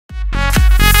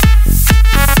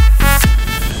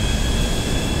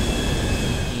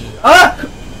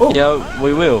Oh. Yeah,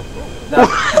 we will. No.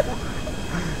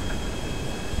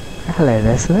 Hello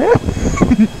there, sir.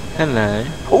 Hello.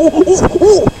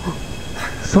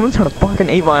 Someone's trying to fucking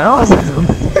eat my ass.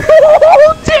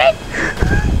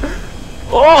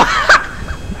 Oh!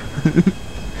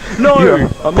 No! You're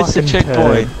a I missed the fucking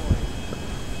checkpoint.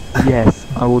 Yes,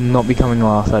 I will not be coming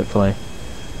last, hopefully.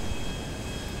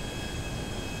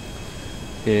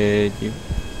 Did you?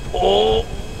 Oh!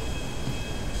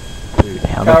 Dude,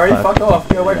 how Curry, the fuck? fuck off.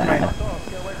 Get away from me.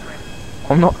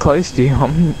 I'm not close to you,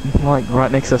 I'm like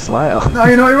right next to Slayer. No,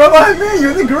 you're not. You're right behind me.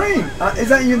 You're in the green. Is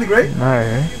that you in the green?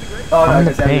 No, Oh, no, I'm in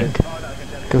it's the Elliot.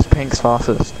 pink. Because pink's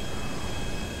fastest.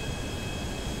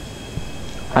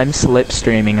 I'm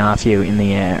slipstreaming after you in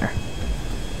the air.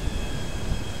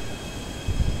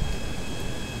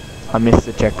 I missed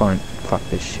the checkpoint. Fuck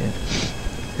this shit.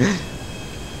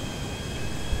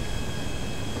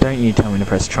 Don't you tell me to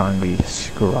press triangle, you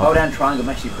screw Hold up. down triangle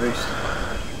makes you boost.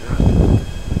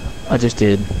 I just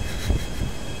did.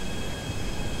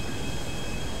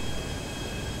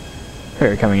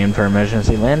 We're coming in for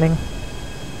emergency landing.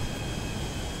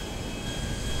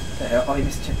 The hell? Oh, he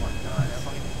missed the checkpoint. Nice.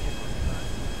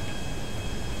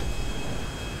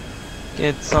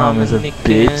 Get Calm some as a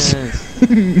knickers.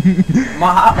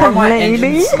 My Lady?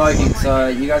 engine's smoking, so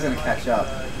you guys are gonna catch up.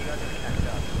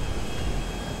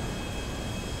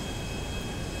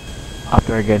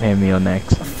 After I get him, you're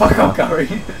next. Fuck off, Curry.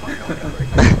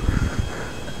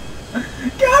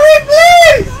 Curry,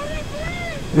 please!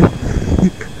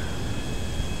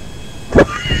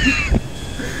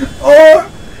 Oh!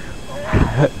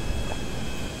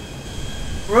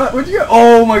 Right, where'd you go?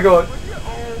 Oh my god.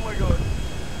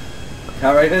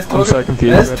 Curry, let's talk, I'm so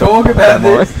confused. let's talk about Am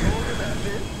I? this.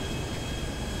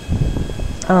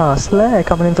 Ah, Slayer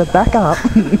coming in for backup.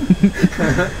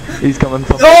 He's coming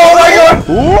from. Oh my god!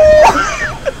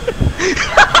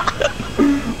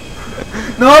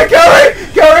 No, Curry!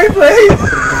 Curry, please!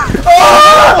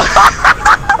 Oh!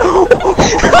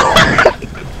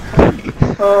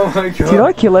 Oh my god. Did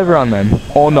I kill everyone then?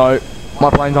 Oh no, my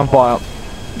plane's on fire.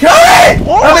 Curry!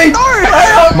 I mean,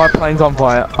 My plane's on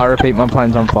fire. I repeat, my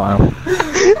plane's on fire. no,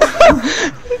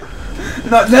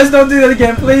 let's not do that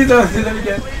again. Please don't do that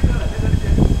again.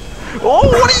 Oh,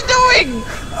 what are you doing?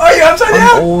 Oh, you're upside I'm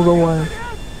down! all the way.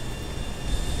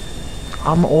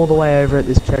 I'm all the way over at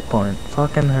this checkpoint.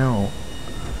 Fucking hell.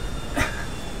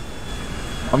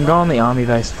 I'm going to the army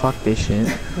base. Fuck this shit.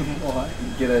 Why?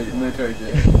 Get a military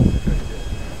jet.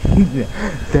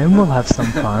 Then we'll have some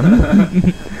fun.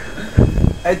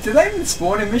 Hey, do they even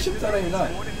spawn in missions? I don't even know.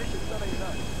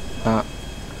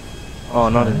 Oh,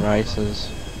 not in races.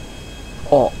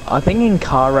 Oh, I think in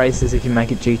car races, if you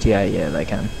make it GTA, yeah, they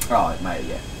can. Oh, mate,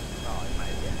 yeah.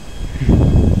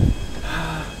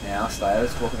 Now, Slayer,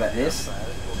 let's talk about this.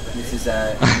 This is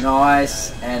a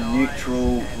nice and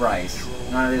neutral race.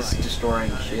 None of this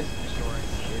destroying shit.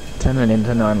 Turn it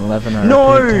into 911. or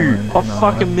No! repeat, turn it into I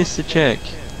fucking missed the check.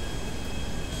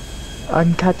 I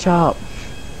can catch up.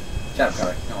 Shut up,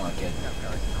 Curry. No one cares.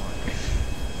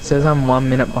 Says I'm 1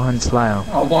 minute behind Slayer.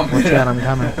 Oh, 1 Watch minute. out, I'm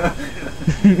coming.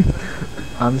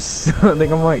 I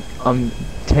think I'm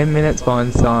 10 minutes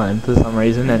behind Sign for some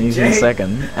reason, and he's in Jake.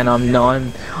 second, and I'm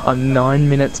 9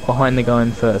 minutes behind the guy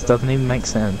in first. Doesn't even make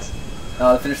sense.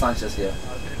 Oh, the finish line's just here.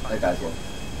 That guy's well.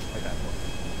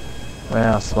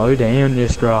 Wow, slow down, you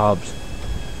scrubs.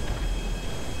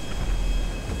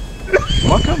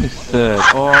 Am I coming third?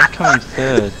 Oh, I'm coming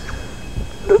third.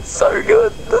 That's so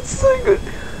good. That's so good.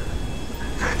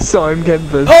 Sign came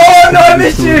first. Oh, no, I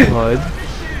missed you! Suicide.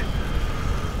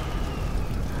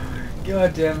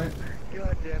 God damn it.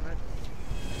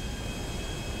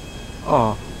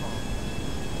 Oh.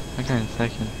 I'm going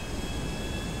second.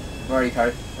 Where are you,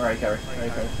 Curry? Where are you, Curry? Where are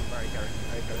you, Curry?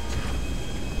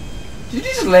 Did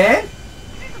you just land?